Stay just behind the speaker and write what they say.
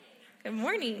Good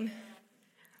morning.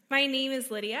 My name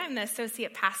is Lydia. I'm the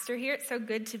associate pastor here. It's so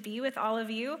good to be with all of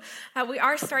you. We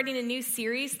are starting a new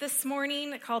series this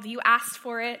morning called You Asked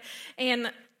For It.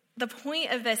 And the point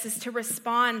of this is to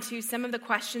respond to some of the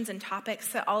questions and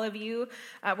topics that all of you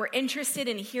were interested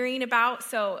in hearing about.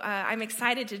 So I'm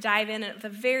excited to dive in with a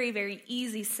very, very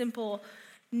easy, simple,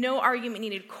 no argument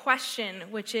needed question,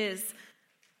 which is,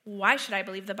 why should I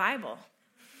believe the Bible?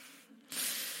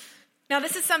 Now,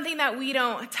 this is something that we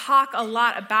don't talk a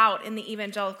lot about in the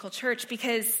evangelical church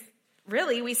because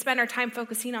really we spend our time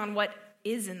focusing on what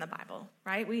is in the Bible,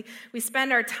 right? We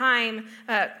spend our time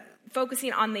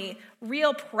focusing on the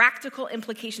real practical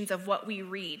implications of what we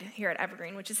read here at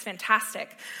Evergreen, which is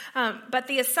fantastic. But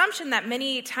the assumption that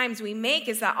many times we make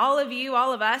is that all of you,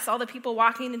 all of us, all the people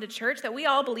walking into church, that we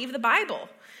all believe the Bible.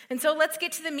 And so let's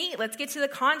get to the meat, let's get to the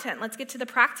content, let's get to the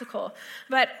practical.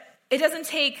 But it doesn't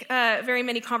take very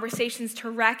many conversations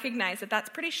to recognize that that's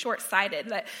pretty short-sighted,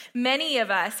 that many of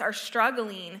us are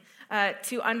struggling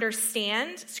to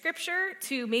understand Scripture,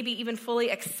 to maybe even fully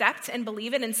accept and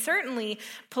believe it, and certainly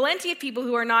plenty of people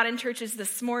who are not in churches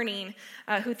this morning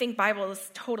who think Bible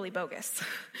is totally bogus.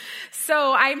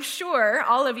 So I'm sure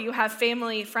all of you have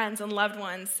family, friends, and loved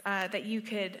ones that you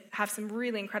could have some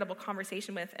really incredible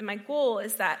conversation with. And my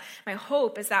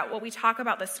hope is that what we talk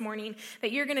about this morning,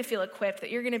 that you're going to feel equipped, that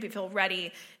you're going to feel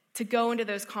ready to go into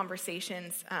those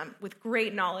conversations with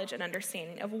great knowledge and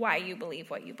understanding of why you believe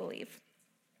what you believe.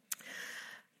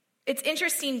 It's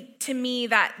interesting to me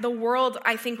that the world,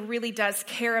 I think, really does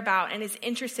care about and is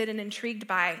interested and intrigued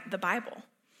by the Bible.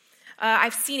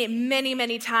 I've seen it many,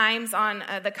 many times on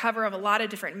the cover of a lot of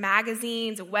different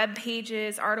magazines, web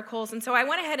pages, articles. And so I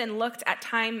went ahead and looked at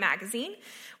Time magazine,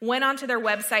 went onto their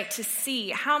website to see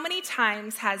how many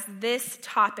times has this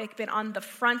topic been on the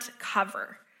front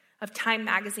cover of Time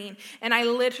magazine. And I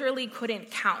literally couldn't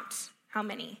count how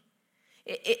many.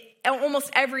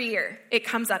 Almost every year it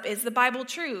comes up. Is the Bible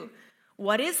true?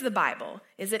 What is the Bible?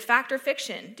 Is it fact or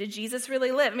fiction? Did Jesus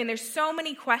really live? I mean, there's so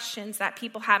many questions that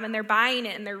people have, and they're buying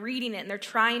it, and they're reading it, and they're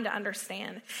trying to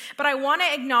understand. But I want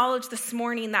to acknowledge this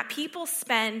morning that people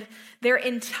spend their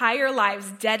entire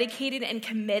lives dedicated and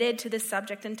committed to this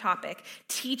subject and topic,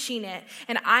 teaching it,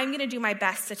 and I'm going to do my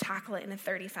best to tackle it in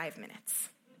 35 minutes.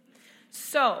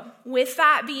 So, with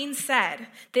that being said,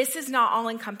 this is not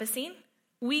all-encompassing.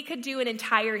 We could do an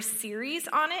entire series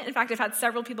on it. In fact, I've had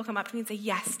several people come up to me and say,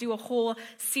 yes, do a whole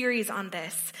series on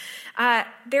this.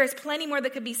 There's plenty more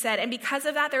that could be said. And because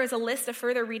of that, there is a list of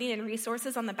further reading and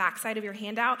resources on the backside of your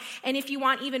handout. And if you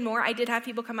want even more, I did have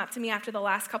people come up to me after the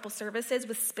last couple services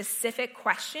with specific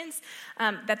questions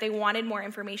that they wanted more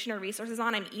information or resources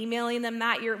on. I'm emailing them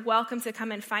that. You're welcome to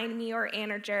come and find me or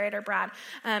Ann or Jared or Brad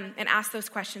and ask those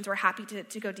questions. We're happy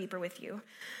to go deeper with you.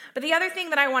 But the other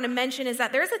thing that I want to mention is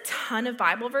that there's a ton of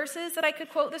Bible verses that I could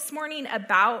quote this morning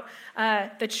about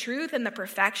the truth and the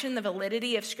perfection, the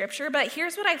validity of Scripture. But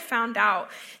here's what I found out.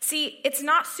 See, it's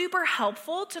not super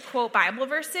helpful to quote Bible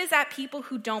verses at people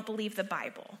who don't believe the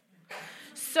Bible.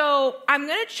 So I'm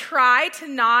going to try to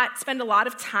not spend a lot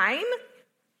of time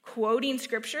quoting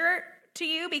Scripture to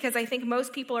you because I think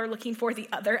most people are looking for the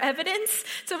other evidence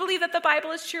to believe that the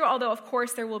Bible is true, although, of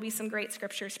course, there will be some great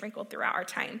Scripture sprinkled throughout our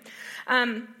time.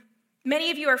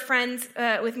 Many of you are friends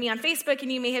with me on Facebook,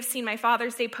 and you may have seen my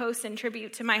Father's Day post in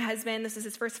tribute to my husband. This is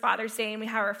his first Father's Day, and we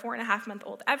have our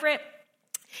 4.5-month-old Everett.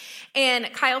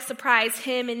 And Kyle surprised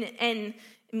him and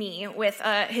me with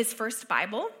his first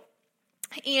Bible.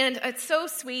 And it's so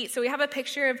sweet. So we have a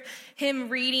picture of him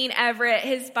reading Everett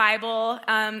his Bible,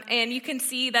 and you can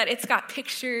see that it's got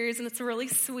pictures, and it's really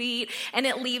sweet, and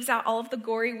it leaves out all of the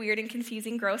gory, weird, and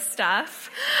confusing, gross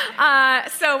stuff.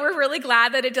 So we're really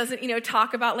glad that it doesn't,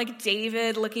 talk about like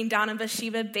David looking down on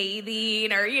Bathsheba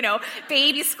bathing, or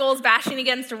baby skulls bashing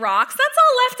against rocks. That's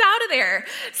all left out of there.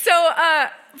 So,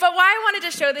 but why I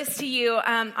wanted to show this to you,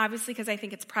 obviously because I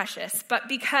think it's precious, but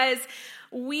because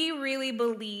we really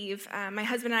believe, my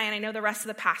husband and I know the rest of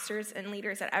the pastors and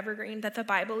leaders at Evergreen, that the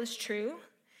Bible is true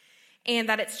and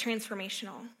that it's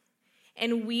transformational.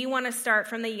 And we want to start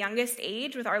from the youngest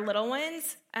age with our little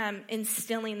ones,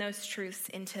 instilling those truths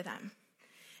into them.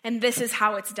 And this is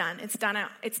how it's done. It's done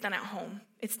at home.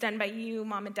 It's done by you,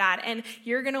 mom and dad. And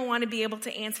you're going to want to be able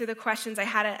to answer the questions. I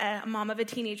had a mom of a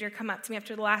teenager come up to me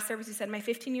after the last service who said, my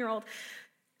 15-year-old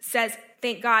says,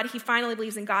 thank God he finally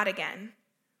believes in God again.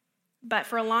 But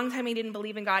for a long time, he didn't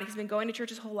believe in God. He's been going to church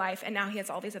his whole life, and now he has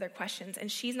all these other questions,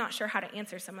 and she's not sure how to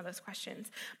answer some of those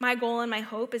questions. My goal and my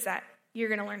hope is that you're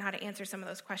going to learn how to answer some of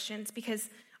those questions because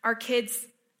our kids,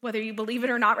 whether you believe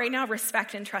it or not right now,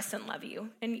 respect and trust and love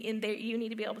you, and you need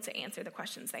to be able to answer the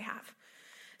questions they have.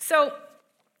 So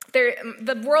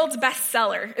The world's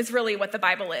bestseller is really what the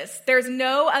Bible is. There's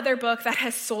no other book that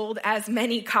has sold as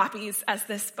many copies as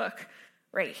this book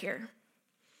right here.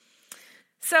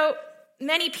 So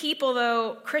many people,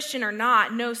 though Christian or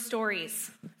not, know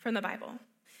stories from the Bible.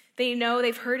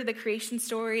 They've heard of the creation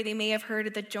story. They may have heard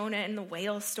of the Jonah and the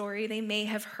whale story. They may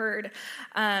have heard,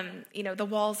 the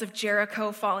walls of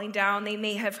Jericho falling down. They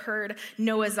may have heard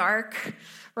Noah's Ark,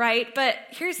 right? But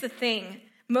here's the thing.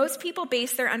 Most people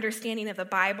base their understanding of the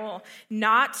Bible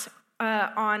not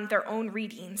on their own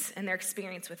readings and their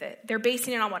experience with it. They're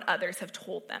basing it on what others have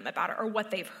told them about it or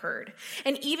what they've heard.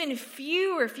 And even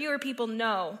fewer people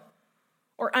know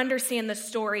or understand the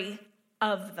story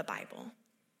of the Bible.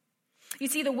 You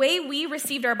see, the way we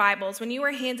received our Bibles, when you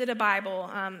were handed a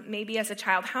Bible, maybe as a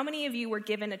child, how many of you were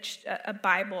given a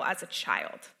Bible as a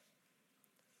child?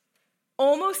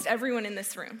 Almost everyone in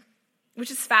this room,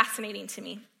 which is fascinating to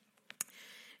me.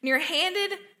 When you're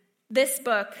handed this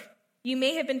book, you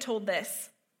may have been told this.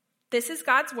 This is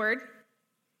God's word.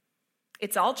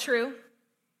 It's all true.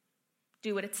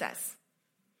 Do what it says.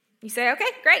 You say, okay,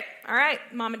 great. All right,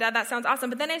 Mom and Dad, that sounds awesome.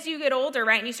 But then as you get older,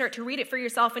 right, and you start to read it for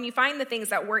yourself and you find the things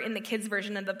that were in the kids'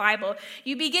 version of the Bible,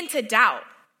 you begin to doubt.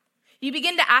 You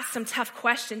begin to ask some tough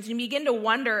questions. You begin to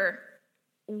wonder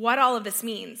what all of this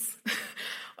means.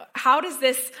 How does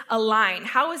this align?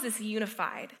 How is this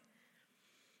unified?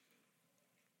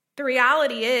 The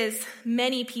reality is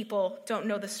many people don't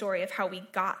know the story of how we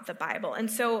got the Bible. And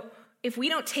so if we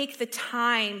don't take the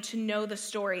time to know the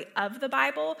story of the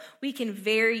Bible, we can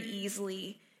very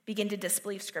easily begin to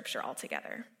disbelieve Scripture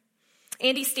altogether.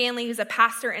 Andy Stanley, who's a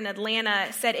pastor in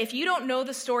Atlanta, said, if you don't know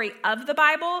the story of the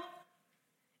Bible,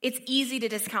 it's easy to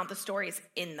discount the stories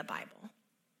in the Bible.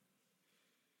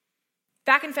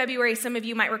 Back in February, some of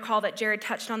you might recall that Jared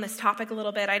touched on this topic a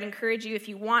little bit. I'd encourage you, if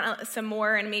you want some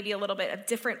more and maybe a little bit of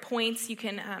different points, you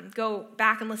can go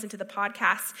back and listen to the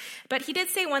podcast. But he did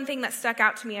say one thing that stuck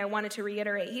out to me I wanted to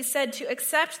reiterate. He said, to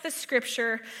accept the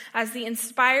Scripture as the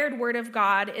inspired word of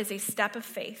God is a step of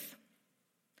faith,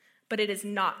 but it is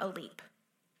not a leap.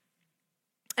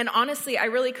 And honestly, I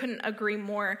really couldn't agree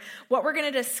more. What we're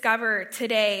going to discover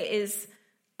today is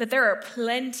that there are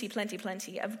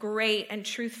plenty of great and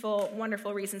truthful,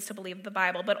 wonderful reasons to believe the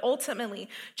Bible. But ultimately,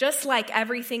 just like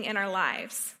everything in our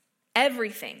lives,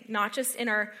 everything, not just in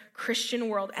our Christian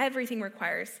world, everything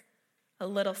requires a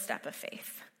little step of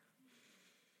faith.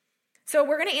 So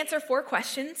we're going to answer 4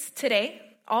 questions today,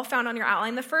 all found on your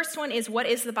outline. The first one is, what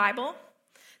is the Bible?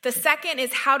 The second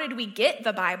is, how did we get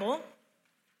the Bible?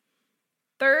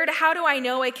 Third, how do I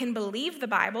know I can believe the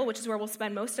Bible, which is where we'll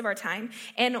spend most of our time,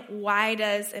 and why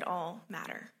does it all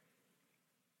matter?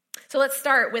 So let's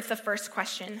start with the first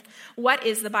question. What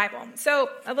is the Bible? So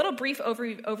a little brief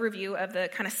overview of the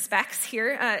kind of specs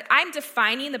here. I'm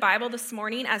defining the Bible this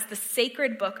morning as the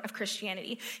sacred book of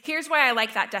Christianity. Here's why I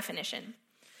like that definition.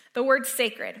 The word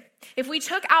sacred. If we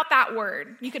took out that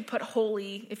word, you could put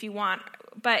holy if you want,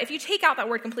 but if you take out that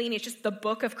word completely, it's just the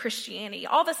book of Christianity.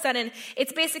 All of a sudden,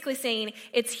 it's basically saying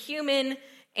it's human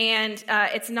and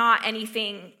it's not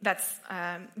anything that's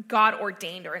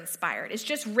God-ordained or inspired. It's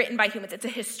just written by humans. It's a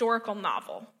historical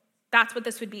novel. That's what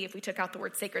this would be if we took out the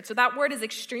word sacred. So that word is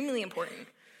extremely important.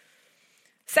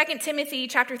 2 Timothy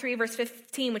chapter 3, verse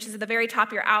 15, which is at the very top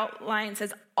of your outline,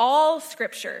 says, all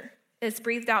Scripture is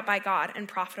breathed out by God and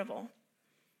profitable.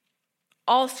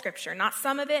 All Scripture, not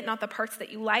some of it, not the parts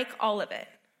that you like, all of it.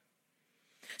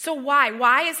 So why?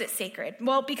 Why is it sacred?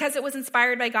 Well, because it was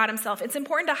inspired by God himself. It's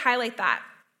important to highlight that.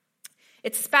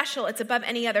 It's special. It's above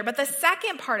any other. But the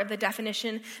second part of the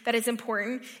definition that is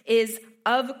important is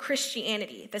of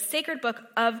Christianity, the sacred book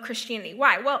of Christianity.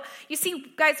 Why? Well, you see,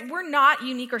 guys, we're not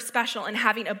unique or special in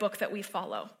having a book that we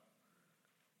follow.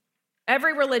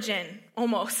 Every religion,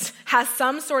 almost, has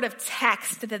some sort of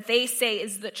text that they say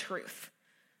is the truth.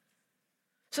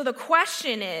 So the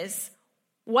question is,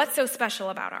 what's so special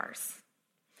about ours?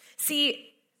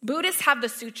 See, Buddhists have the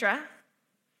Sutra.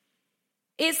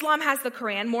 Islam has the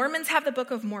Quran. Mormons have the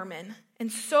Book of Mormon.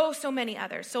 And so many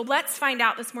others. So let's find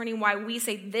out this morning why we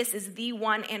say this is the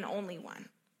one and only one.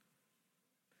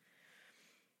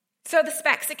 So the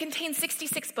specs, it contains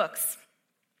 66 books.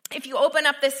 If you open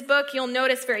up this book, you'll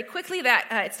notice very quickly that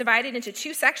it's divided into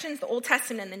 2 sections, the Old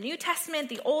Testament and the New Testament.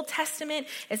 The Old Testament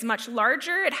is much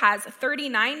larger. It has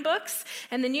 39 books,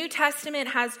 and the New Testament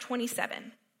has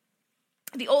 27.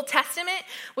 The Old Testament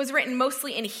was written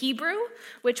mostly in Hebrew,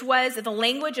 which was the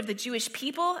language of the Jewish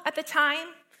people at the time.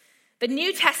 The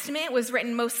New Testament was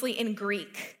written mostly in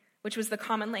Greek, which was the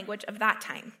common language of that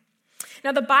time.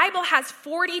 Now, the Bible has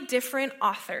 40 different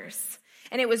authors.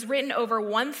 and it was written over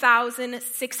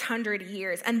 1,600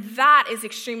 years. And that is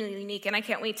extremely unique, and I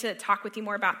can't wait to talk with you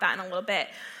more about that in a little bit.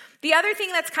 The other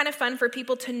thing that's kind of fun for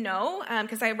people to know,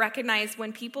 because I recognize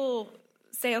when people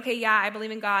say, okay, yeah, I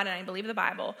believe in God and I believe the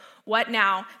Bible, what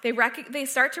now? They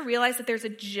start to realize that there's a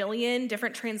jillion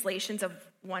different translations of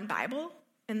one Bible,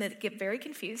 and they get very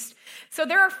confused. So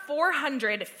there are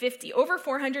over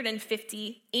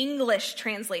 450 English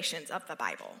translations of the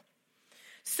Bible.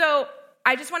 So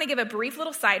I just want to give a brief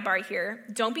little sidebar here.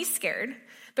 Don't be scared.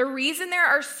 The reason there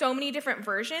are so many different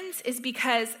versions is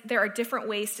because there are different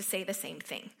ways to say the same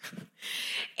thing.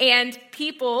 And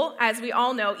people, as we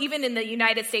all know, even in the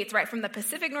United States, right, from the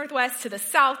Pacific Northwest to the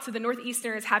South to the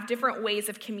Northeasterners, have different ways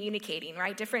of communicating,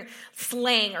 right? Different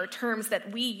slang or terms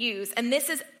that we use. And this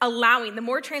is allowing, the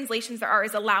more translations there are,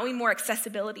 is allowing more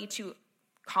accessibility to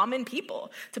common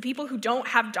people, to people who don't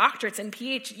have doctorates and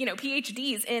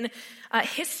PhDs in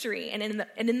history and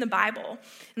in the Bible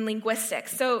and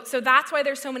linguistics. So that's why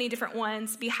there's so many different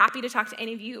ones. Be happy to talk to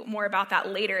any of you more about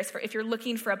that later if you're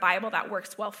looking for a Bible that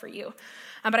works well for you.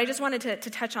 But I just wanted to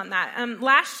touch on that.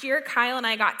 Last year, Kyle and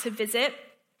I got to visit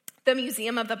the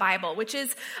Museum of the Bible, which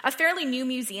is a fairly new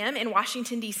museum in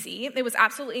Washington, D.C. It was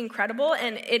absolutely incredible,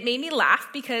 and it made me laugh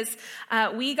because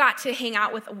we got to hang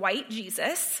out with white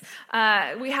Jesus.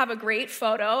 We have a great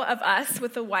photo of us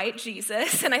with the white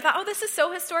Jesus, and I thought, oh, this is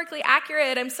so historically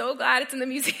accurate. I'm so glad it's in the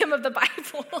Museum of the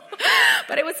Bible.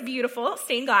 But it was beautiful,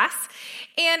 stained glass.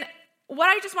 And what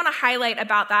I just want to highlight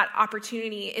about that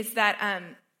opportunity is that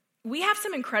we have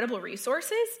some incredible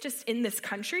resources just in this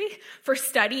country for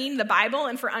studying the Bible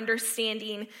and for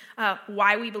understanding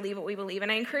why we believe what we believe.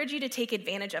 And I encourage you to take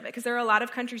advantage of it because there are a lot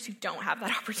of countries who don't have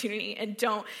that opportunity and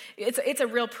it's a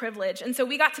real privilege. And so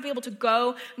we got to be able to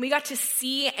go and we got to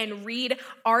see and read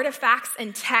artifacts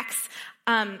and texts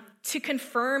to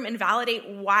confirm and validate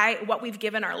what we've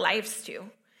given our lives to.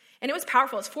 And it was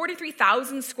powerful. It's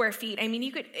 43,000 square feet. I mean,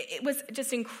 it was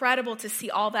just incredible to see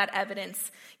all that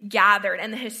evidence gathered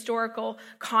and the historical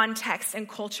context and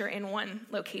culture in one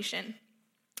location.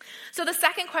 So the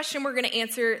second question we're going to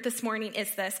answer this morning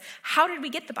is this: how did we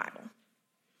get the Bible?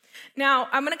 Now,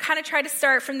 I'm going to kind of try to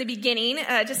start from the beginning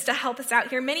just to help us out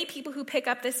here. Many people who pick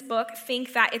up this book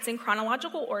think that it's in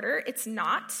chronological order. It's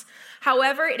not.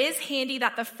 However, it is handy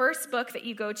that the first book that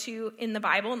you go to in the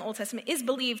Bible, in the Old Testament, is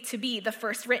believed to be the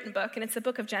first written book, and it's the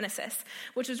book of Genesis,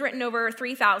 which was written over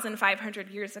 3,500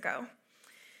 years ago.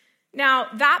 Now,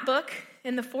 that book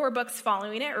and the 4 books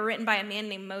following it were written by a man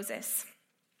named Moses,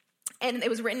 and it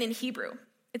was written in Hebrew.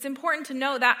 It's important to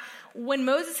know that when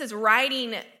Moses is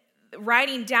writing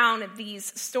down these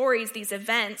stories, these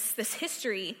events, this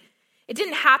history, it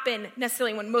didn't happen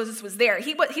necessarily when Moses was there.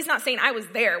 He's not saying I was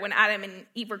there when Adam and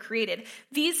Eve were created.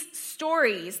 These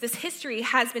stories, this history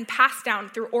has been passed down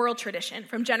through oral tradition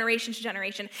from generation to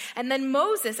generation. And then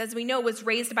Moses, as we know, was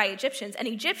raised by Egyptians, and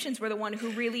Egyptians were the one who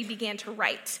really began to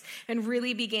write and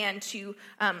really began to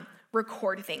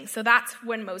record things. So that's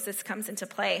when Moses comes into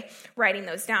play, writing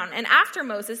those down. And after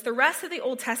Moses, the rest of the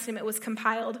Old Testament was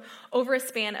compiled over a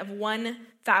span of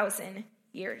 1,000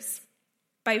 years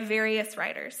by various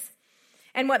writers.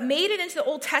 And what made it into the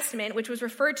Old Testament, which was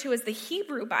referred to as the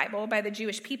Hebrew Bible by the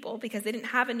Jewish people because they didn't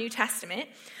have a New Testament,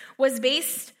 was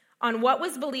based on what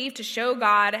was believed to show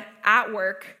God at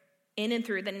work in and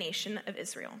through the nation of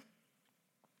Israel.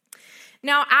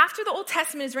 Now, after the Old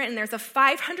Testament is written, there's a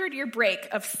 500-year break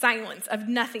of silence, of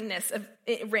nothingness of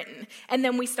it written, and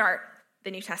then we start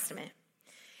the New Testament.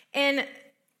 And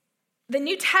the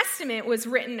New Testament was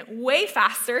written way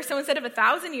faster, so instead of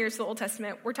 1,000 years for the Old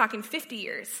Testament, we're talking 50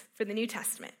 years for the New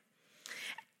Testament.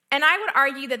 And I would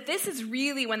argue that this is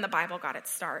really when the Bible got its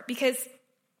start, because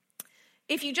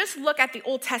if you just look at the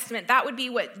Old Testament, that would be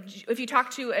what, if you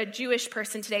talk to a Jewish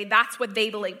person today, that's what they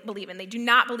believe in. They do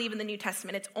not believe in the New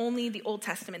Testament. It's only the Old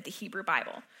Testament, the Hebrew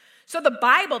Bible. So the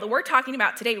Bible that we're talking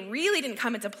about today really didn't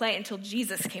come into play until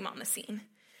Jesus came on the scene.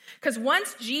 Because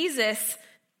once Jesus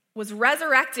was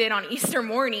resurrected on Easter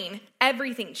morning,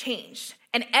 everything changed.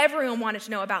 And everyone wanted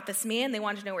to know about this man. They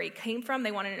wanted to know where he came from.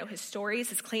 They wanted to know his stories,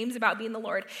 his claims about being the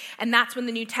Lord. And that's when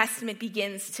the New Testament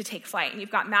begins to take flight. And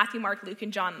you've got Matthew, Mark, Luke,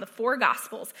 and John, the 4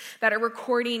 Gospels that are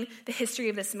recording the history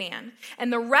of this man.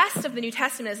 And the rest of the New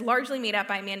Testament is largely made up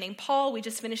by a man named Paul. We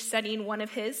just finished studying one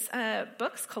of his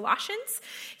books, Colossians.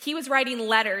 He was writing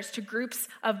letters to groups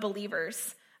of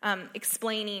believers,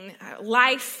 explaining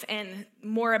life and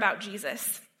more about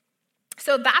Jesus.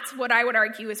 So that's what I would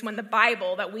argue is when the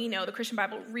Bible that we know, the Christian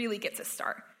Bible, really gets a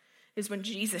start, is when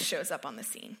Jesus shows up on the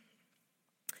scene.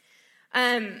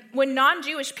 When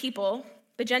non-Jewish people,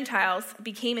 the Gentiles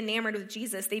became enamored with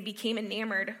Jesus, they became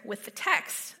enamored with the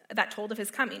text that told of his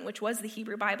coming, which was the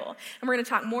Hebrew Bible. And we're going to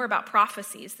talk more about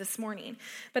prophecies this morning.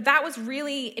 But that was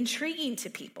really intriguing to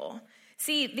people.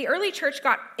 See, the early church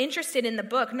got interested in the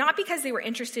book, not because they were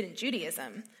interested in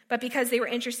Judaism, but because they were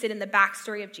interested in the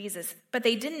backstory of Jesus. But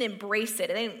they didn't embrace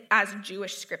it as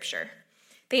Jewish scripture.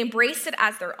 They embraced it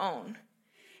as their own.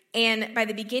 And by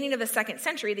the beginning of the 2nd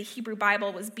century, the Hebrew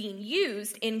Bible was being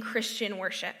used in Christian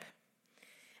worship.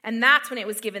 And that's when it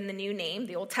was given the new name,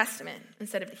 the Old Testament,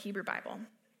 instead of the Hebrew Bible.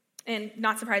 And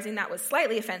not surprising, that was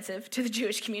slightly offensive to the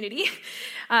Jewish community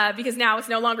because now it's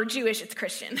no longer Jewish, it's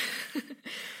Christian.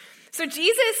 So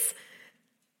Jesus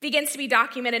begins to be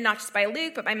documented not just by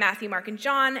Luke, but by Matthew, Mark, and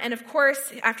John. And of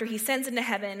course, after he ascends into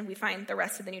heaven, we find the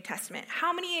rest of the New Testament.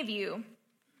 How many of you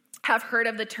have heard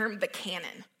of the term the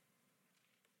canon?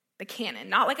 The canon,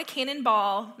 not like a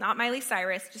cannonball, not Miley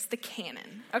Cyrus, just the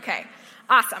canon. Okay,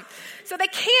 awesome. So the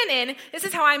canon, this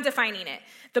is how I'm defining it.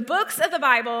 The books of the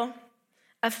Bible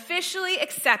officially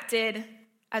accepted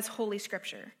as Holy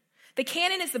Scripture. The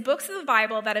canon is the books of the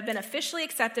Bible that have been officially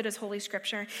accepted as Holy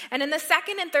Scripture. And in the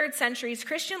 2nd and 3rd centuries,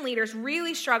 Christian leaders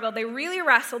really struggled. They really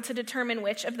wrestled to determine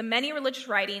which of the many religious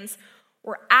writings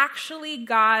were actually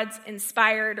God's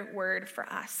inspired word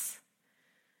for us.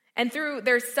 And through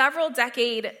their several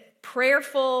decade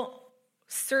prayerful,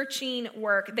 searching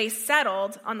work, they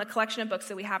settled on the collection of books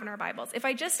that we have in our Bibles. If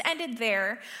I just ended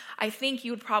there, I think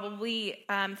you would probably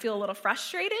feel a little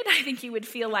frustrated. I think you would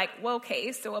feel like, well,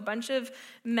 okay, so a bunch of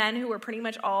men who were pretty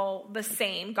much all the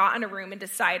same got in a room and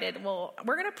decided, well,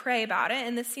 we're going to pray about it,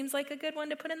 and this seems like a good one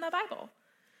to put in the Bible.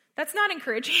 That's not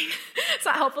encouraging. It's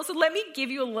not helpful. So let me give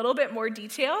you a little bit more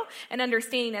detail and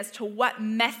understanding as to what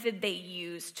method they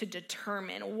use to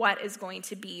determine what is going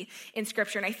to be in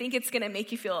Scripture. And I think it's going to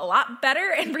make you feel a lot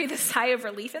better and breathe a sigh of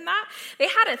relief in that. They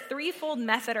had a threefold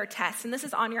method or test, and this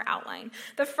is on your outline.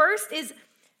 The first is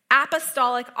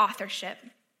apostolic authorship.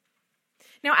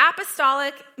 Now,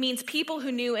 apostolic means people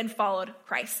who knew and followed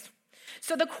Christ.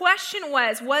 So the question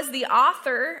was the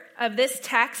author of this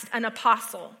text an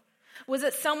apostle? Was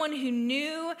it someone who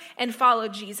knew and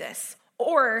followed Jesus?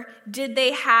 Or did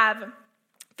they have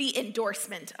the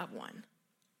endorsement of one?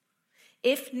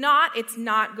 If not, it's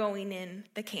not going in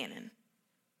the canon.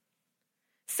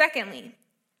 Secondly,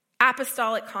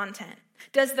 apostolic content.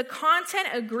 Does the content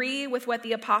agree with what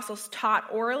the apostles taught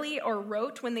orally or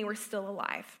wrote when they were still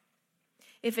alive?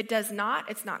 If it does not,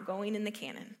 it's not going in the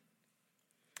canon.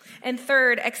 And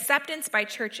third, acceptance by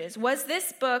churches. Was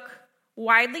this book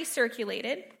widely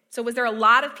circulated? So was there a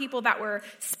lot of people that were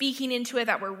speaking into it,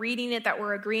 that were reading it, that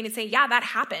were agreeing and saying, yeah, that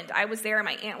happened. I was there,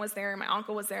 my aunt was there, my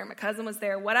uncle was there, my cousin was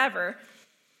there, whatever.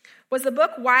 Was the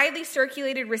book widely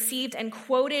circulated, received, and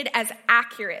quoted as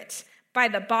accurate by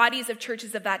the bodies of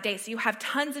churches of that day? So you have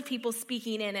tons of people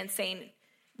speaking in and saying,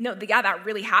 no, yeah, that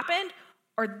really happened,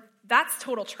 or that's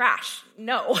total trash.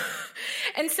 No.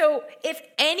 And so if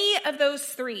any of those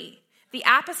three, the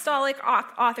apostolic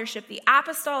authorship, the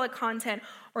apostolic content,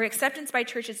 or acceptance by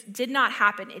churches did not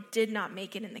happen, it did not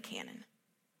make it in the canon.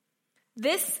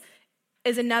 This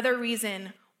is another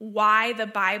reason why the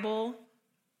Bible,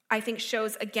 I think,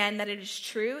 shows again that it is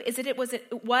true, is that it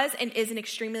was and is an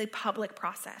extremely public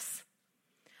process.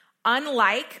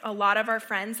 Unlike a lot of our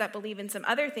friends that believe in some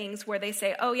other things where they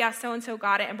say, oh yeah, so-and-so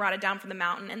got it and brought it down from the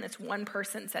mountain, and this one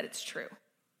person said it's true.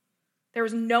 There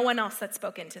was no one else that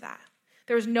spoke into that.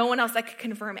 There was no one else that could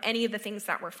confirm any of the things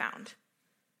that were found.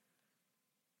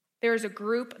 There's a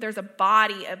group, there's a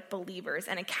body of believers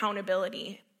and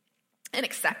accountability and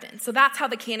acceptance. So that's how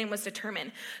the canon was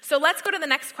determined. So let's go to the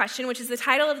next question, which is the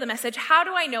title of the message: how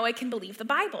do I know I can believe the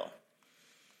Bible?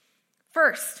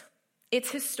 First,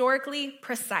 it's historically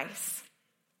precise.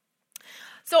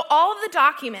 So all of the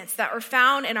documents that were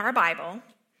found in our Bible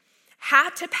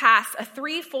had to pass a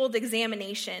threefold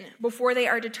examination before they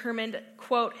are determined,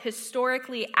 quote,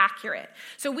 historically accurate.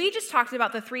 So we just talked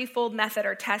about the threefold method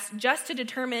or test just to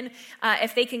determine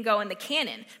if they can go in the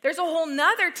canon. There's a whole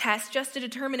nother test just to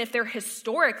determine if they're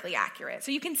historically accurate.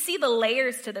 So you can see the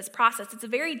layers to this process. It's a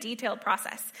very detailed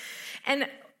process. And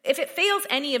if it fails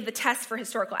any of the tests for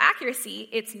historical accuracy,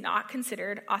 it's not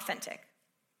considered authentic.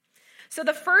 So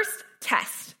the first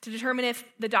test to determine if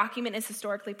the document is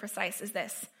historically precise is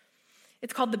this.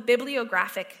 It's called the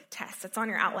bibliographic test. It's on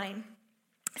your outline.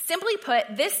 Simply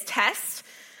put, this test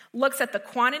looks at the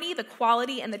quantity, the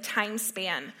quality, and the time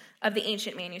span of the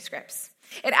ancient manuscripts.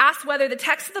 It asks whether the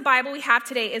text of the Bible we have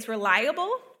today is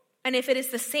reliable and if it is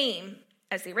the same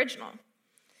as the original.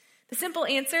 The simple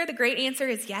answer, the great answer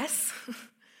is yes.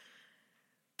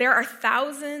 There are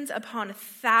thousands upon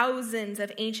thousands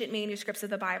of ancient manuscripts of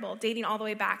the Bible dating all the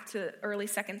way back to the early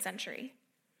 2nd century.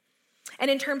 And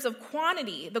in terms of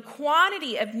quantity, the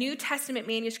quantity of New Testament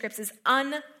manuscripts is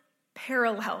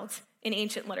unparalleled in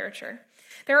ancient literature.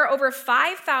 There are over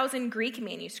 5,000 Greek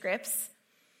manuscripts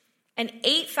and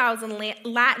 8,000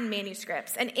 Latin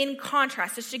manuscripts. And in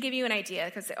contrast, just to give you an idea,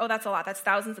 because, that's a lot, that's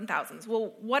thousands and thousands.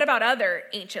 Well, what about other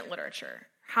ancient literature?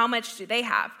 How much do they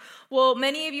have? Well,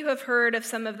 many of you have heard of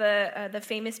some of the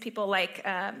famous people like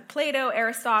Plato,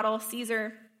 Aristotle,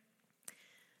 Caesar.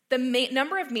 The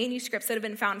number of manuscripts that have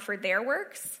been found for their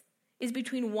works is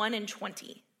between 1 and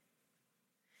 20.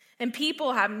 And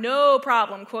people have no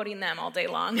problem quoting them all day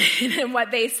long and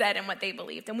what they said and what they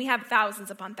believed. And we have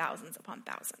thousands upon thousands upon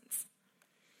thousands.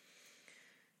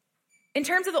 In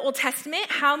terms of the Old Testament,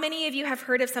 how many of you have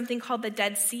heard of something called the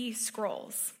Dead Sea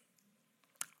Scrolls?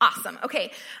 Awesome.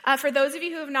 Okay, for those of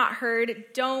you who have not heard,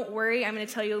 don't worry. I'm going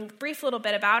to tell you a brief little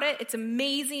bit about it. It's an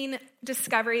amazing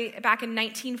discovery back in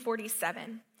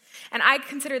 1947. And I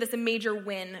consider this a major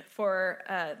win for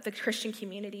the Christian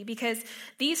community because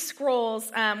these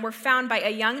scrolls were found by a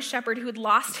young shepherd who had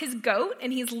lost his goat,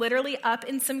 and he's literally up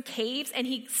in some caves, and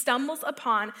he stumbles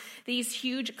upon these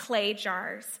huge clay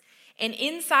jars. And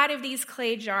inside of these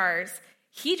clay jars,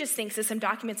 he just thinks of some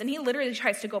documents, and he literally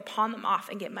tries to go pawn them off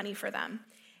and get money for them.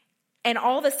 And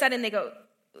all of a sudden they go,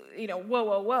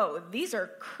 whoa, these are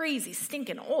crazy,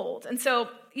 stinking old. And so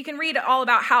you can read all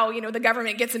about how, the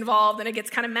government gets involved and it gets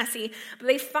kind of messy. But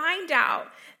they find out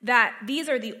that these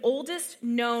are the oldest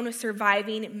known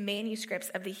surviving manuscripts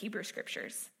of the Hebrew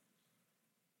Scriptures.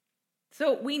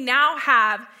 So we now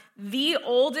have the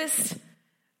oldest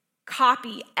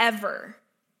copy ever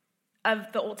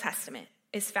of the Old Testament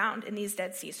is found in these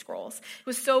Dead Sea Scrolls. It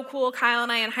was so cool. Kyle and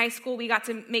I in high school, we got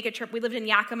to make a trip. We lived in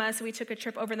Yakima, so we took a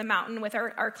trip over the mountain with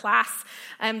our class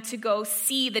to go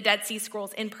see the Dead Sea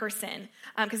Scrolls in person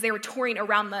because they were touring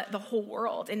around the whole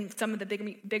world in some of the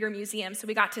bigger museums. So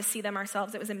we got to see them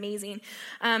ourselves. It was amazing.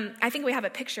 I think we have a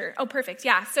picture. Oh, perfect.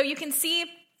 Yeah. So you can see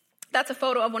that's a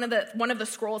photo of one of the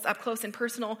scrolls up close and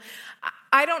personal.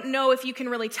 I don't know if you can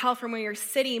really tell from where you're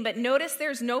sitting, but notice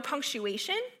there's no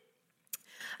punctuation.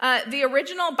 The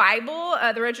original Bible,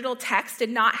 the original text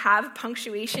did not have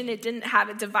punctuation. It didn't have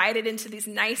it divided into these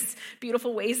nice,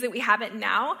 beautiful ways that we have it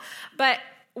now. But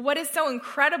what is so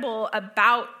incredible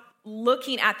about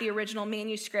looking at the original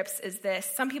manuscripts is this.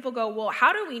 Some people go, well,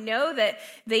 how do we know that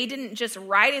they didn't just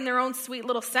write in their own sweet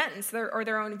little sentence or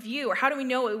their own view? Or how do we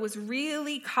know it was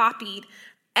really copied,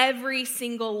 every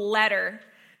single letter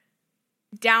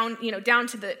down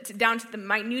to the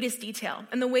minutest detail?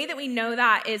 And the way that we know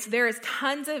that is there is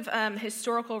tons of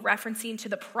historical referencing to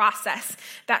the process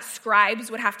that scribes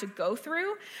would have to go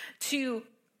through to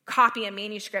copy a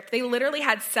manuscript. They literally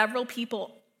had several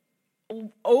people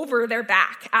over their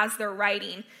back as they're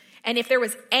writing. And if there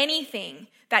was anything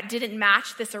that didn't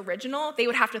match this original, they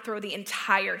would have to throw the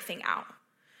entire thing out.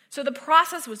 So the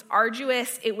process was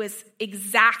arduous, it was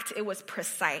exact, it was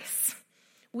precise.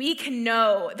 We can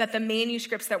know that the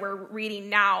manuscripts that we're reading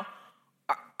now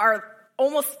are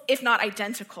almost, if not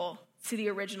identical, to the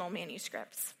original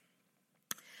manuscripts.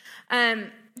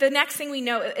 The next thing we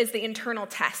know is the internal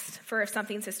test for if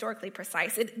something's historically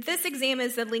precise. This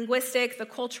examines the linguistic, the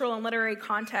cultural, and literary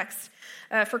context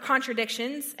for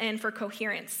contradictions and for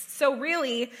coherence. So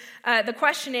really, the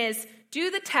question is,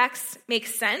 do the texts make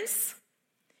sense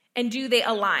and do they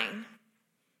align?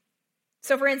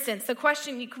 So for instance, the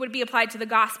question would be applied to the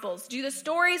Gospels. Do the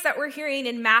stories that we're hearing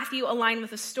in Matthew align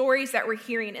with the stories that we're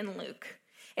hearing in Luke?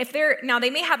 Now they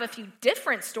may have a few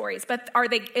different stories, but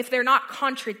if they're not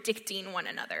contradicting one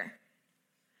another?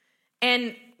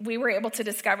 And we were able to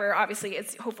discover, obviously,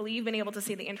 hopefully you've been able to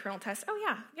see the internal test.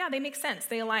 Oh yeah, they make sense.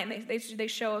 They align. They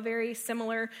show a very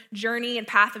similar journey and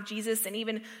path of Jesus and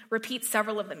even repeat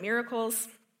several of the miracles.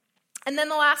 And then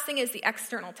the last thing is the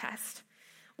external test.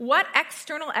 What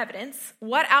external evidence,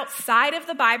 what outside of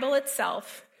the Bible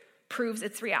itself proves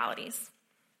its realities?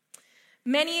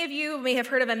 Many of you may have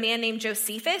heard of a man named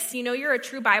Josephus. You know you're a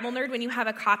true Bible nerd when you have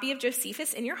a copy of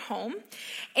Josephus in your home.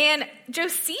 And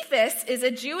Josephus is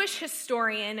a Jewish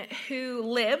historian who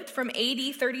lived from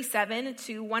AD 37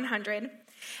 to 100.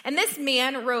 And this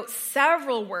man wrote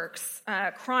several works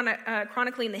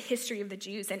chronicling the history of the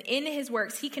Jews. And in his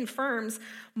works, he confirms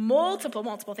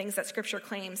multiple things that Scripture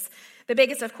claims. The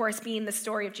biggest, of course, being the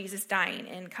story of Jesus dying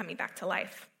and coming back to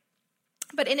life.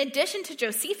 But in addition to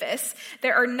Josephus,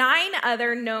 there are 9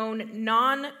 other known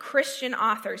non-Christian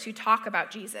authors who talk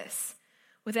about Jesus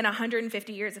within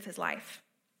 150 years of his life.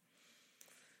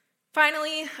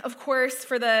 Finally, of course,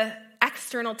 for the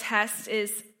external test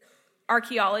is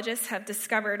archaeologists have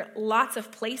discovered lots of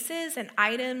places and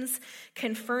items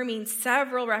confirming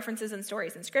several references and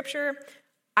stories in Scripture.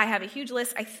 I have a huge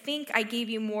list. I think I gave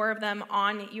you more of them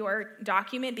on your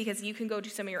document because you can go do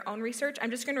some of your own research. I'm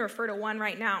just going to refer to one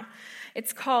right now.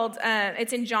 It's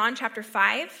in John chapter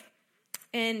 5.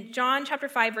 In John chapter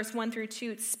 5, verse 1 through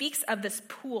 2, it speaks of this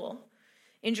pool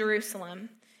in Jerusalem.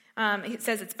 It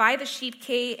says it's by the sheep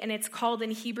gate, and it's called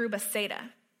in Hebrew Bethsaida.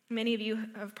 Many of you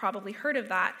have probably heard of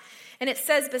that. And it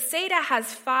says Bethsaida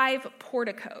has 5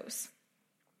 porticos.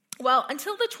 Well,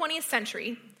 until the 20th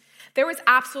century, there was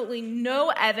absolutely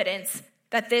no evidence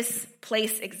that this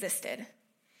place existed.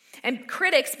 And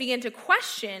critics began to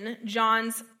question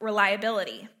John's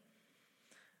reliability.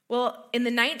 Well, in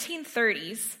the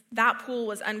 1930s, that pool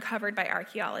was uncovered by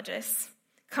archaeologists,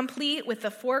 complete with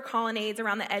the 4 colonnades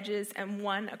around the edges and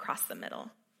 1 across the middle,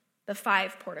 the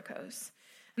 5 porticos.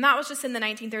 And that was just in the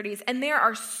 1930s. And there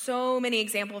are so many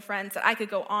example, friends, that I could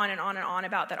go on and on and on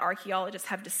about that archaeologists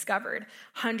have discovered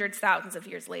hundreds, thousands of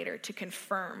years later to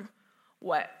confirm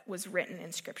what was written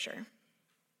in Scripture.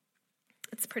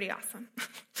 It's pretty awesome.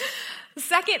 The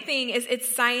second thing is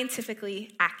it's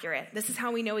scientifically accurate. This is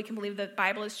how we know we can believe the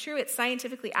Bible is true. It's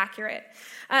scientifically accurate.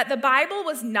 The Bible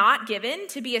was not given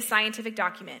to be a scientific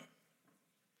document,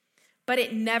 but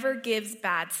it never gives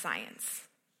bad science.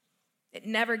 It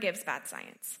never gives bad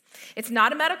science. It's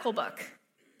not a medical book,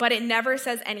 but it never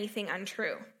says anything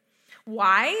untrue.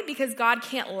 Why? Because God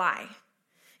can't lie.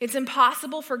 It's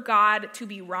impossible for God to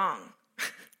be wrong.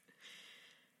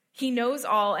 He knows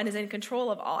all and is in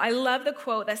control of all. I love the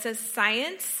quote that says,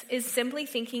 "Science is simply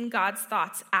thinking God's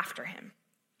thoughts after him."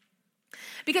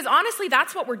 Because honestly,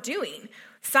 that's what we're doing.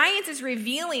 Science is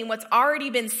revealing what's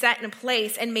already been set in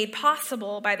place and made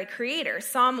possible by the Creator.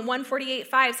 Psalm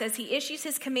 148:5 says, "He issues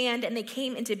his command and they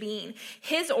came into being.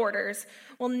 His orders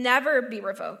will never be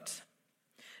revoked."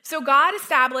 So God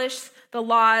established the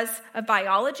laws of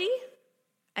biology,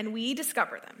 and we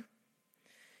discover them.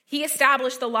 He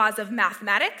established the laws of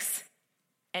mathematics,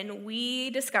 and we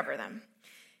discover them.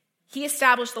 He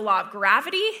established the law of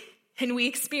gravity, and we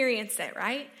experience it,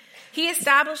 right? He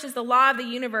establishes the law of the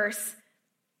universe,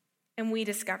 and we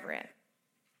discover it.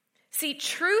 See,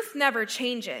 truth never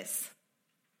changes.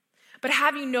 But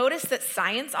have you noticed that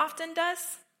science often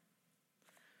does?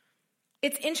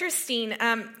 It's interesting.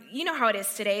 You know how it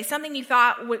is today. Something you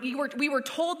thought we were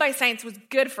told by science was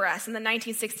good for us in the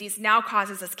 1960s now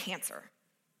causes us cancer.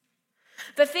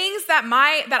 The things that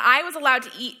I was allowed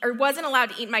to eat or wasn't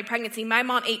allowed to eat in my pregnancy, my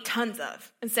mom ate tons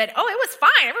of and said, "Oh, it was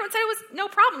fine. Everyone said it was no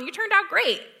problem. You turned out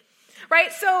great."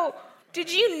 Right? So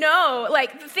did you know,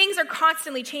 the things are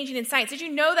constantly changing in science. Did you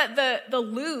know that the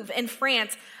Louvre in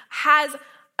France has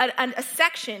a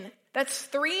section that's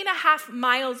 3.5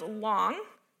 miles long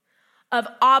of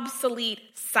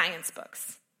obsolete science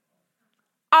books?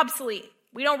 Obsolete.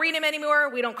 We don't read them anymore.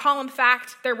 We don't call them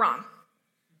fact. They're wrong.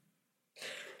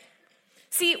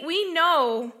 See, we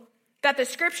know that the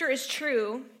Scripture is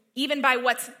true even by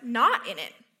what's not in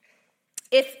it.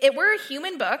 If it were a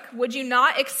human book, would you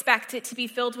not expect it to be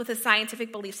filled with the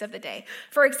scientific beliefs of the day?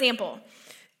 For example,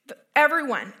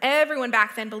 everyone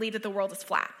back then believed that the world is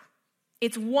flat.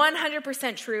 It's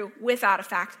 100% true without a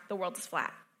fact the world is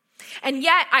flat. And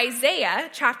yet Isaiah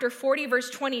chapter 40 verse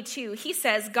 22, he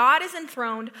says, God is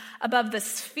enthroned above the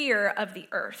sphere of the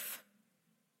earth.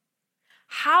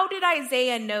 How did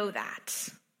Isaiah know that?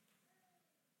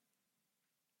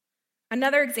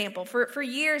 Another example, for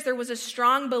years there was a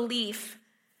strong belief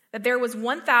that there was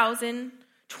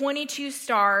 1,022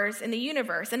 stars in the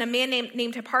universe, and a man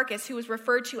named Hipparchus, who was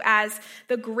referred to as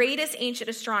the greatest ancient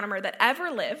astronomer that ever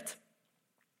lived,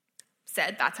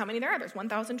 said that's how many there are. There's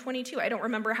 1,022. I don't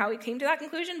remember how he came to that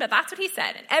conclusion, but that's what he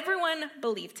said, and everyone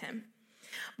believed him.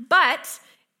 But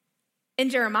in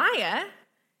Jeremiah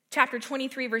chapter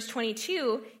 23, verse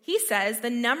 22, he says the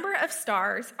number of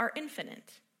stars are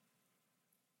infinite.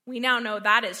 We now know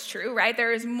that is true, right?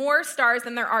 There is more stars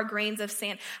than there are grains of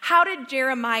sand. How did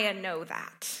Jeremiah know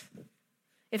that,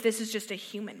 if this is just a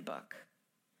human book?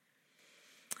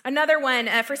 Another one,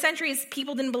 for centuries,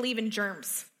 people didn't believe in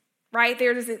germs, right?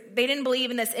 They didn't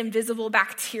believe in this invisible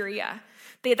bacteria.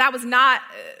 That was not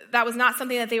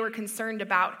something that they were concerned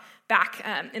about back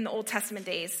in the Old Testament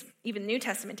days, even New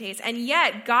Testament days. And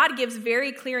yet, God gives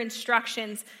very clear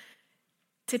instructions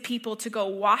to people to go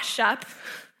wash up,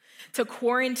 to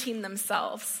quarantine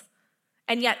themselves.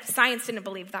 And yet, science didn't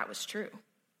believe that was true.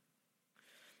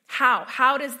 How?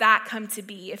 How does that come to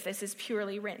be if this is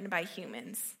purely written by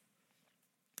humans?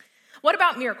 What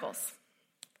about miracles?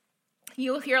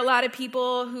 You'll hear a lot of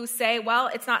people who say, well,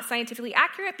 it's not scientifically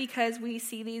accurate because we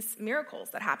see these miracles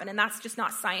that happen, and that's just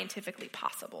not scientifically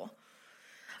possible.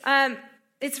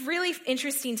 It's really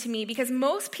interesting to me because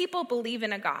most people believe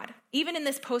in a God, even in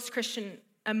this post-Christian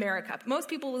America. Most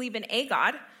people believe in a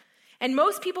God, and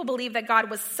most people believe that God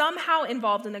was somehow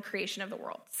involved in the creation of the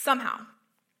world, somehow.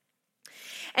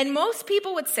 And most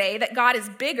people would say that God is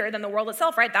bigger than the world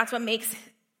itself, right? That's what makes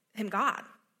him God.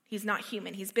 He's not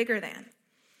human, he's bigger than.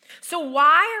 So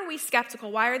why are we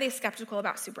skeptical? Why are they skeptical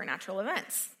about supernatural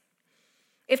events?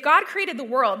 If God created the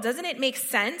world, doesn't it make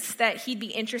sense that he'd be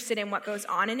interested in what goes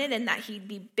on in it and that he'd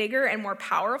be bigger and more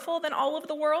powerful than all of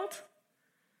the world?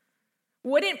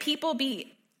 Wouldn't people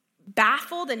be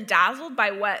baffled and dazzled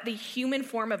by what the human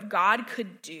form of God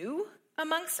could do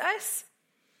amongst us?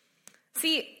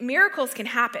 See, miracles can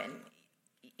happen.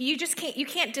 You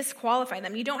can't disqualify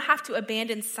them. You don't have to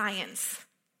abandon science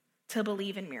to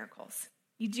believe in miracles.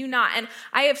 You do not. And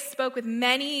I have spoke with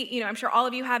many, I'm sure all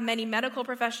of you have many medical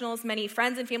professionals, many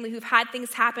friends and family who've had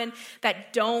things happen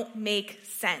that don't make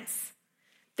sense.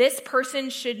 This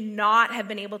person should not have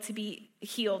been able to be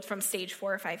healed from stage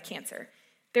 4 or 5 cancer.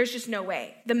 There's just no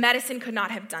way. The medicine could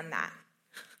not have done that.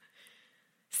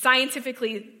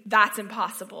 Scientifically, that's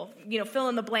impossible. Fill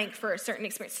in the blank for a certain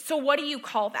experience. So what do you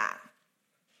call that?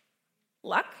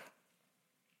 Luck?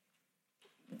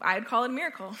 I'd call it a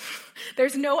miracle.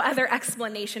 There's no other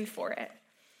explanation for it.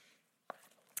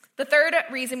 The third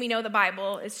reason we know the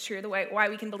Bible is true, why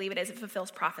we can believe it is it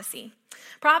fulfills prophecy.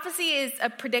 Prophecy is a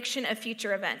prediction of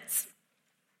future events.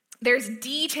 There's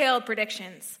detailed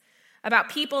predictions about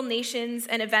people, nations,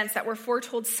 and events that were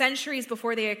foretold centuries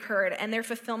before they occurred, and their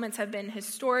fulfillments have been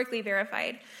historically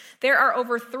verified. There are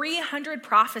over 300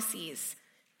 prophecies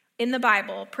in the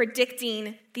Bible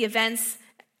predicting the events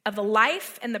of the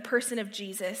life and the person of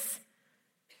Jesus,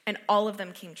 and all of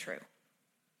them came true.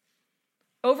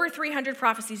 Over 300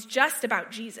 prophecies just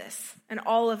about Jesus, and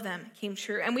all of them came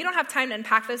true. And we don't have time to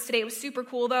unpack those today. It was super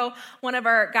cool, though. One of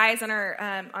our guys on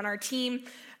our team,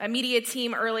 a media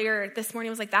team earlier this morning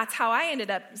was like, that's how I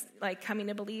ended up coming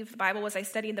to believe the Bible was I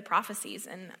studied the prophecies,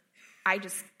 and I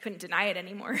just couldn't deny it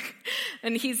anymore.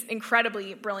 And he's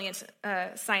incredibly brilliant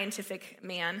scientific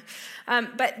man.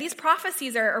 But these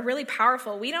prophecies are really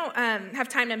powerful. We don't have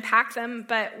time to unpack them,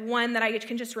 but one that I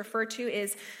can just refer to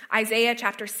is Isaiah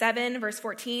chapter 7, verse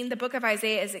 14. The book of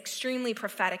Isaiah is an extremely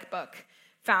prophetic book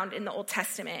found in the Old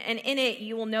Testament. And in it,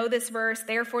 you will know this verse,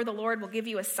 therefore the Lord will give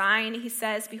you a sign. He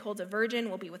says, behold, a virgin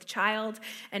will be with child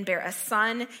and bear a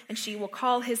son, and she will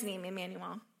call his name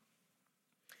Emmanuel.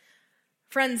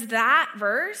 Friends, that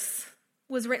verse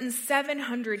was written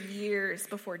 700 years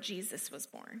before Jesus was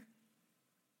born.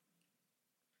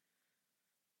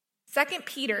 2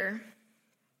 Peter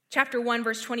chapter 1,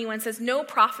 verse 21 says, no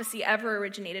prophecy ever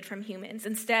originated from humans.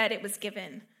 Instead, it was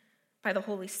given by the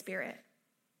Holy Spirit.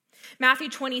 Matthew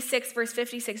 26, verse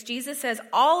 56, Jesus says,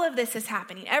 all of this is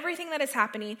happening. Everything that is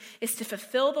happening is to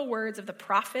fulfill the words of the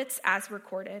prophets as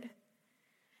recorded.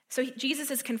 So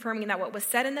Jesus is confirming that what was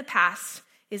said in the past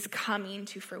is coming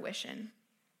to fruition.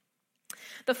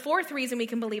 The fourth reason we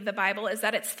can believe the Bible is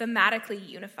that it's thematically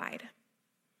unified.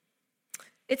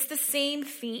 It's the same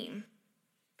theme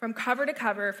from cover to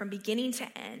cover, from beginning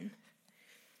to end.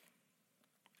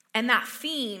 And that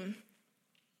theme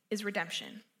is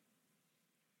redemption.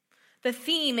 The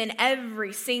theme in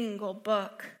every single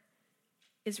book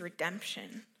is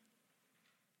redemption.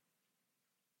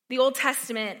 The Old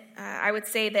Testament, I would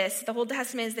say this, the Old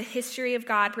Testament is the history of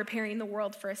God preparing the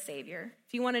world for a Savior.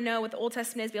 If you want to know what the Old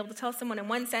Testament is, be able to tell someone in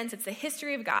one sense, it's the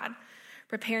history of God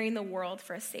preparing the world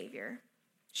for a Savior,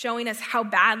 showing us how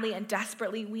badly and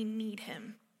desperately we need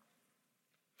him.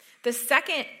 The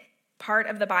second part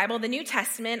of the Bible, the New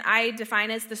Testament, I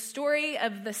define as the story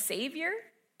of the Savior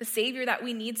that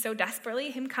we need so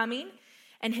desperately, him coming,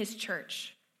 and his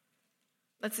church.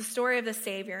 That's the story of the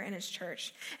Savior and his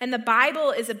church. And the Bible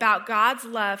is about God's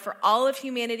love for all of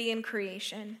humanity and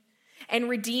creation and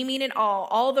redeeming it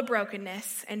all the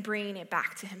brokenness, and bringing it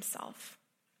back to himself.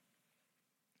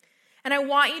 And I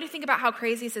want you to think about how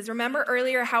crazy this is. Remember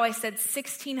earlier how I said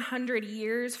 1,600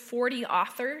 years, 40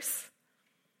 authors?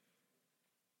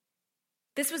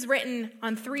 This was written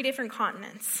on 3 different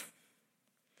continents,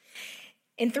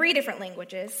 in 3 different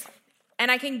languages. And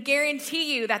I can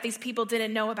guarantee you that these people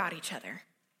didn't know about each other.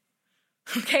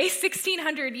 Okay,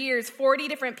 1,600 years, 40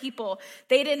 different people.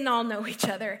 They didn't all know each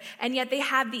other. And yet they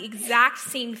had the exact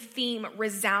same theme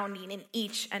resounding in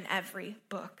each and every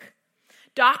book.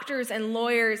 Doctors and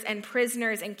lawyers and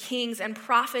prisoners and kings and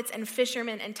prophets and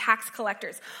fishermen and tax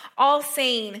collectors, all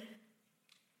saying,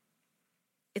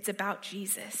 it's about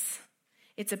Jesus.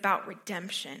 It's about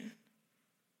redemption.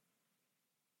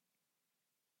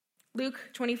 Luke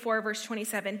 24, verse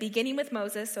 27, beginning with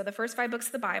Moses, so the first 5 books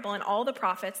of the Bible and all the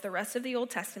prophets, the rest of the Old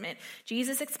Testament,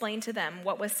 Jesus explained to them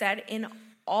what was said in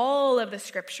all of the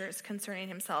scriptures concerning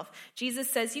himself. Jesus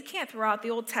says, you can't throw out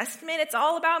the Old Testament. It's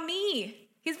all about me.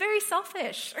 He's very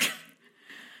selfish.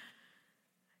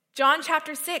 John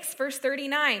chapter 6, verse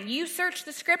 39, you search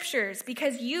the scriptures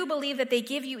because you believe that they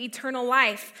give you eternal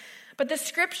life, but the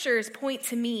scriptures point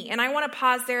to me. And I want to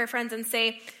pause there, friends, and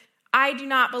say, we do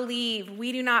not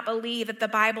believe that the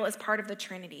Bible is part of the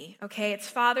Trinity, okay? It's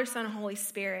Father, Son, and Holy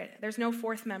Spirit. There's no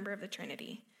fourth member of the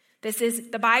Trinity.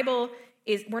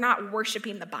 We're not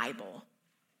worshiping the Bible,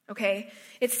 okay?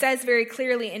 It says very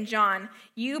clearly in John,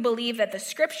 you believe that the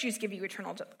scriptures give you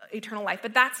eternal life,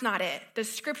 but that's not it. The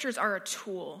scriptures are a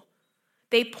tool.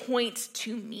 They point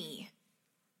to me.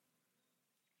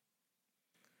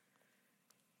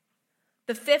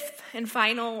 The fifth and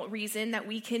final reason that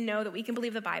we can know that we can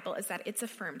believe the Bible is that it's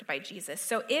affirmed by Jesus.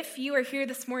 So if you are here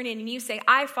this morning and you say,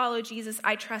 I follow Jesus,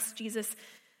 I trust Jesus,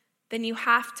 then you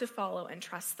have to follow and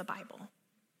trust the Bible.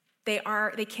 They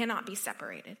cannot be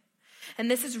separated. And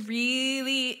this is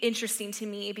really interesting to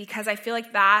me because I feel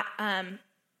like that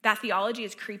theology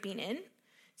is creeping in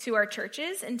to our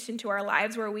churches and into our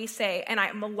lives where we say, and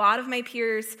a lot of my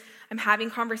peers, I'm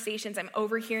having conversations, I'm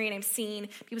overhearing, I'm seeing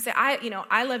people say,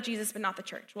 I love Jesus, but not the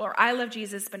church. Or I love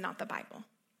Jesus, but not the Bible.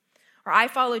 Or I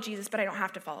follow Jesus, but I don't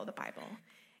have to follow the Bible.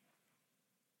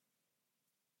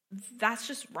 That's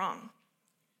just wrong.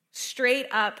 Straight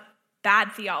up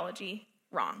bad theology,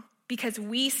 wrong. Because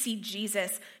we see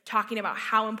Jesus talking about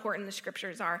how important the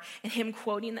scriptures are and him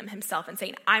quoting them himself and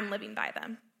saying, I'm living by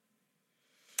them.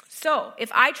 So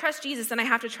if I trust Jesus, then I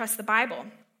have to trust the Bible.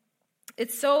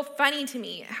 It's so funny to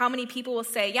me how many people will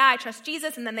say, yeah, I trust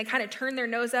Jesus, and then they kind of turn their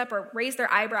nose up or raise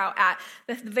their eyebrow at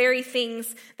the very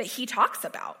things that he talks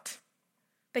about,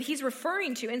 that he's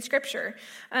referring to in Scripture.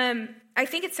 I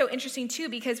think it's so interesting, too,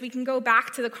 because we can go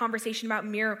back to the conversation about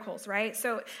miracles, right?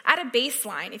 So at a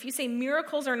baseline, if you say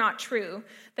miracles are not true,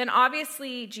 then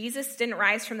obviously Jesus didn't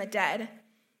rise from the dead,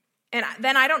 and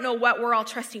then I don't know what we're all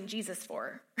trusting Jesus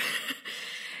for.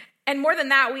 And more than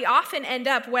that, we often end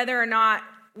up, whether or not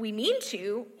we mean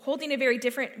to, holding a very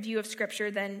different view of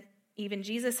Scripture than even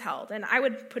Jesus held. And I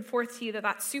would put forth to you that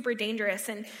that's super dangerous.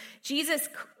 And Jesus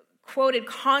quoted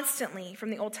constantly from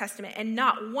the Old Testament, and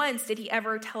not once did he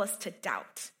ever tell us to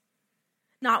doubt.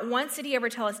 Not once did he ever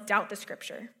tell us doubt the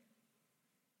Scripture.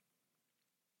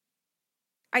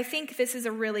 I think this is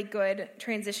a really good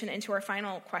transition into our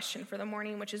final question for the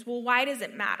morning, which is, well, why does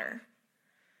it matter?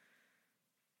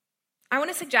 I want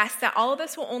to suggest that all of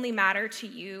this will only matter to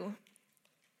you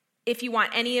if you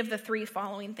want any of the three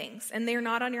following things. And they're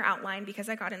not on your outline because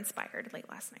I got inspired late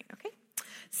last night, okay?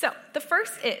 So the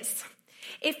first is,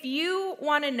 if you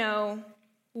want to know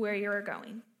where you're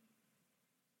going,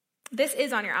 this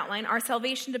is on your outline. Our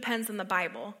salvation depends on the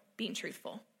Bible being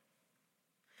truthful.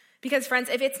 Because friends,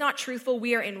 if it's not truthful,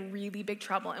 we are in really big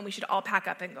trouble and we should all pack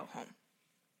up and go home.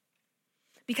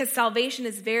 Because salvation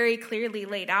is very clearly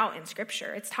laid out in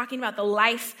Scripture. It's talking about the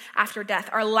life after death,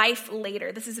 our life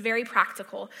later. This is very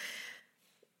practical.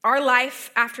 Our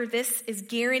life after this is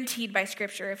guaranteed by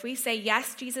Scripture. If we say,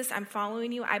 yes, Jesus, I'm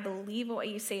following you, I believe what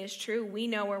you say is true, we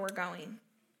know where we're going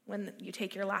when you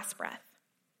take your last breath.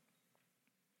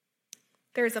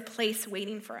 There's a place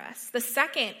waiting for us. The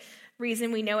second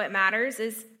reason we know it matters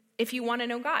is if you want to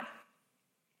know God.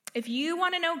 If you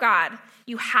want to know God,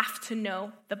 you have to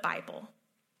know the Bible.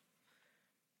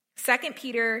 2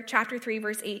 Peter chapter 3,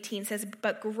 verse 18 says,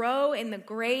 but grow in the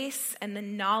grace and the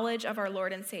knowledge of our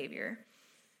Lord and Savior.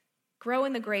 Grow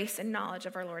in the grace and knowledge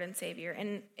of our Lord and Savior.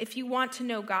 And if you want to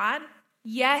know God,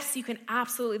 yes, you can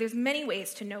absolutely, there's many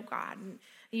ways to know God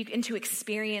and to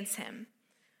experience him.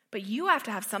 But you have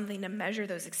to have something to measure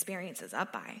those experiences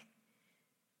up by.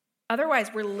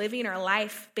 Otherwise, we're living our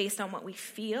life based on what we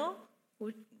feel,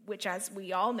 which, as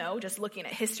we all know, just looking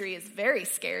at history is very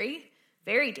scary,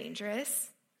 very dangerous.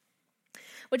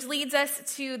 Which leads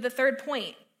us to the third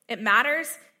point. It matters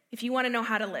if you want to know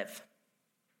how to live.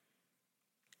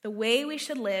 The way we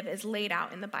should live is laid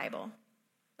out in the Bible.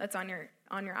 That's on your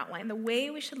outline. The way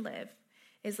we should live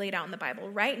is laid out in the Bible.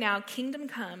 Right now, kingdom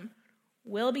come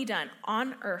will be done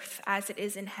on earth as it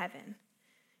is in heaven.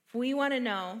 If we want to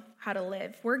know how to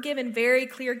live, we're given very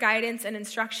clear guidance and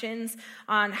instructions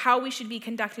on how we should be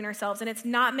conducting ourselves. And it's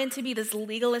not meant to be this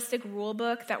legalistic rule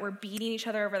book that we're beating each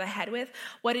other over the head with.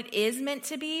 What it is meant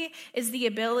to be is the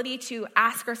ability to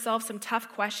ask ourselves some tough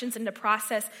questions and to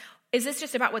process, is this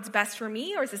just about what's best for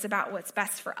me, or is this about what's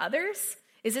best for others?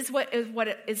 Is this what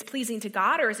is pleasing to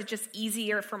God, or is it just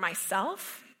easier for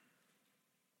myself?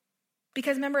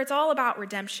 Because remember, it's all about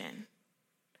redemption.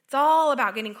 It's all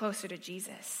about getting closer to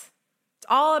Jesus. It's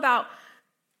all about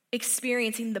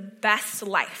experiencing the best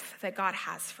life that God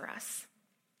has for us.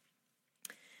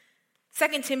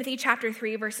 2 Timothy chapter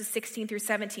 3, verses 16 through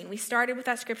 17. We started with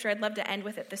that scripture. I'd love to end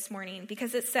with it this morning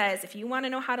because it says, if you want to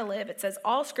know how to live, it says,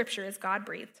 all scripture is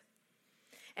God-breathed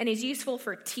and is useful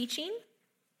for teaching,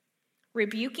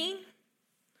 rebuking,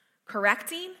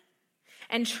 correcting,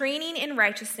 and training in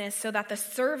righteousness so that the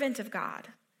servant of God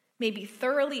may be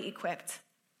thoroughly equipped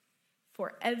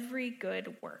for every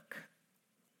good work.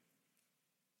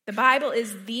 The Bible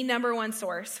is the number one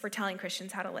source for telling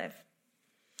Christians how to live.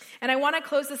 And I want to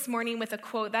close this morning with a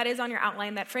quote that is on your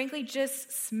outline that frankly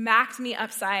just smacked me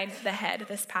upside the head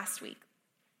this past week.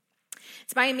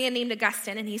 It's by a man named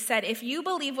Augustine, and he said, if you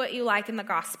believe what you like in the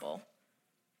gospel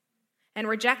and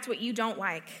reject what you don't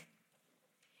like,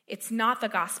 it's not the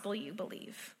gospel you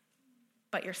believe,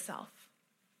 but yourself.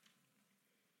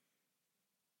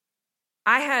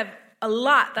 I have a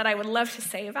lot that I would love to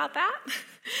say about that,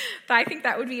 but I think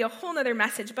that would be a whole nother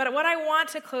message. But what I want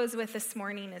to close with this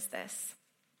morning is this.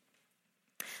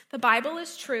 The Bible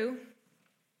is true,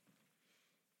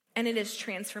 and it is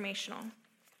transformational.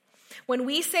 When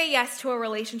we say yes to a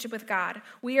relationship with God,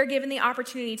 we are given the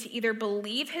opportunity to either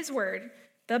believe his word,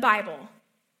 the Bible,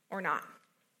 or not.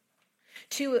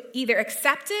 To either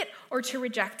accept it or to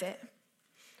reject it.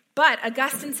 But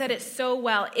Augustine said it so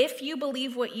well, if you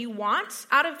believe what you want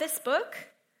out of this book,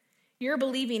 you're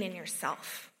believing in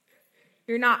yourself.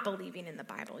 You're not believing in the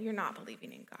Bible. You're not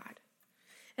believing in God.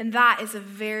 And that is a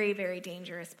very, very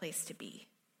dangerous place to be.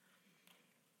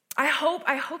 I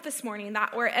hope this morning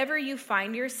that wherever you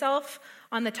find yourself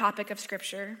on the topic of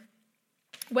Scripture,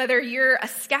 whether you're a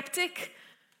skeptic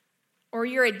or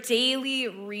you're a daily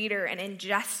reader and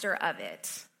ingester of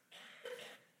it,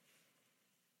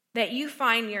 that you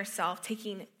find yourself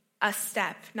taking a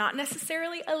step, not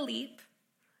necessarily a leap,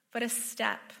 but a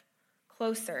step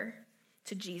closer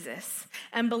to Jesus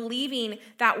and believing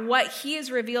that what he has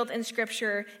revealed in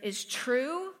Scripture is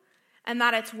true and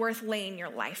that it's worth laying your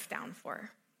life down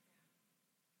for.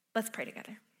 Let's pray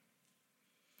together.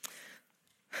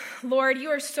 Lord, you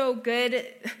are so good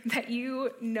that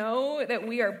you know that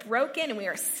we are broken and we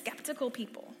are skeptical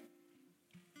people.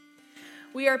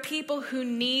 We are people who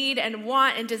need and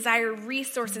want and desire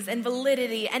resources and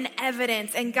validity and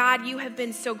evidence. And God, you have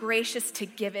been so gracious to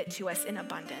give it to us in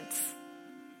abundance.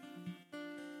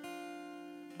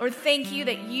 Lord, thank you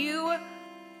that you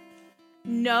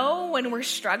know when we're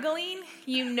struggling.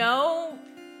 You know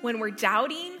when we're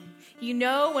doubting. You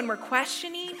know when we're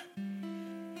questioning.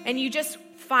 And you just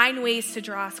find ways to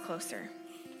draw us closer.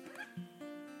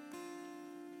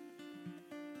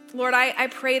 Lord, I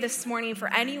pray this morning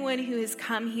for anyone who has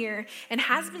come here and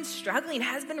has been struggling,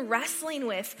 has been wrestling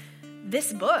with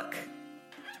this book,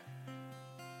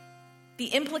 the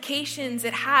implications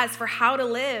it has for how to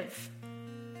live.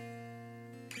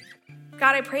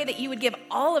 God, I pray that you would give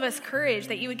all of us courage,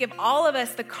 that you would give all of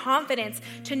us the confidence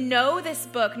to know this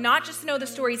book, not just know the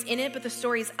stories in it, but the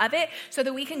stories of it, so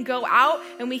that we can go out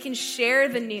and we can share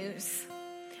the news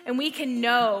and we can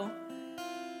know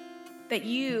that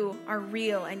you are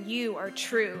real and you are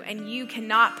true and you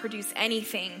cannot produce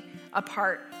anything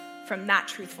apart from that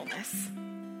truthfulness.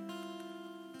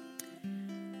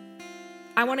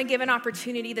 I want to give an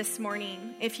opportunity this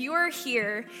morning. If you are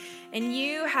here and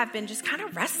you have been just kind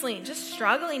of wrestling, just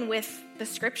struggling with the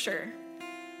Scripture,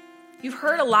 you've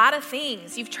heard a lot of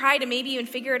things. You've tried to maybe even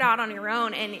figure it out on your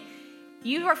own, and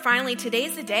you are finally,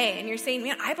 today's the day, and you're saying,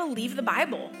 man, I believe the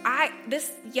Bible.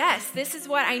 This is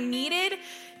what I needed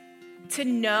to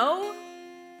know,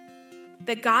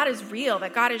 that God is real,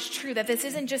 that God is true, that this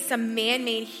isn't just some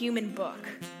man-made human book.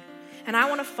 And I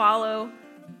want to follow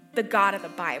the God of the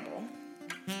Bible.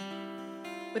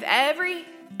 With every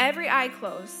eye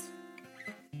closed,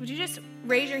 would you just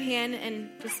raise your hand and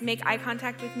just make eye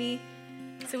contact with me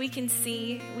so we can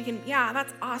see? Yeah,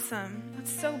 that's awesome.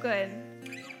 That's so good.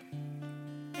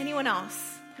 Anyone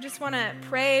else? We just want to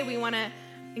pray. We want to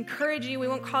encourage you. We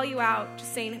won't call you out.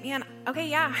 Just saying, man, okay,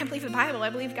 yeah, I believe the Bible. I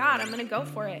believe God. I'm going to go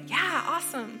for it. Yeah,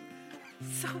 awesome.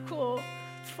 So cool.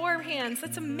 4 hands.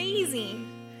 That's amazing.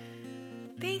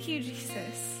 Thank you,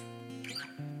 Jesus.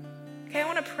 Okay, I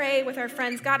want to pray with our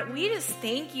friends. God, we just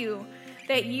thank you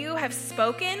that you have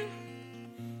spoken,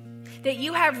 that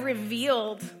you have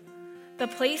revealed the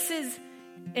places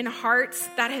in hearts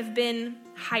that have been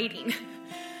hiding,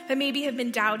 that maybe have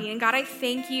been doubting. And God, I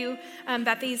thank you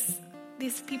that these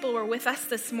people were with us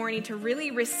this morning to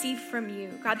really receive from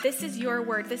you. God, this is your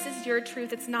word. This is your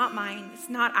truth. It's not mine. It's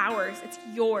not ours. It's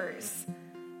yours.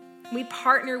 We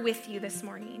partner with you this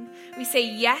morning. We say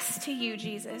yes to you,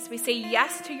 Jesus. We say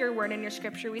yes to your word and your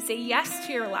Scripture. We say yes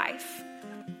to your life.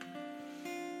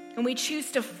 And we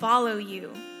choose to follow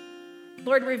you.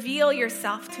 Lord, reveal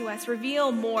yourself to us.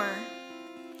 Reveal more.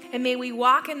 And may we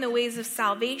walk in the ways of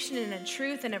salvation and in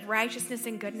truth and of righteousness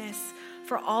and goodness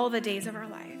for all the days of our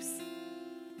lives.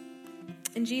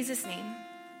 In Jesus' name,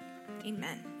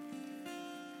 amen.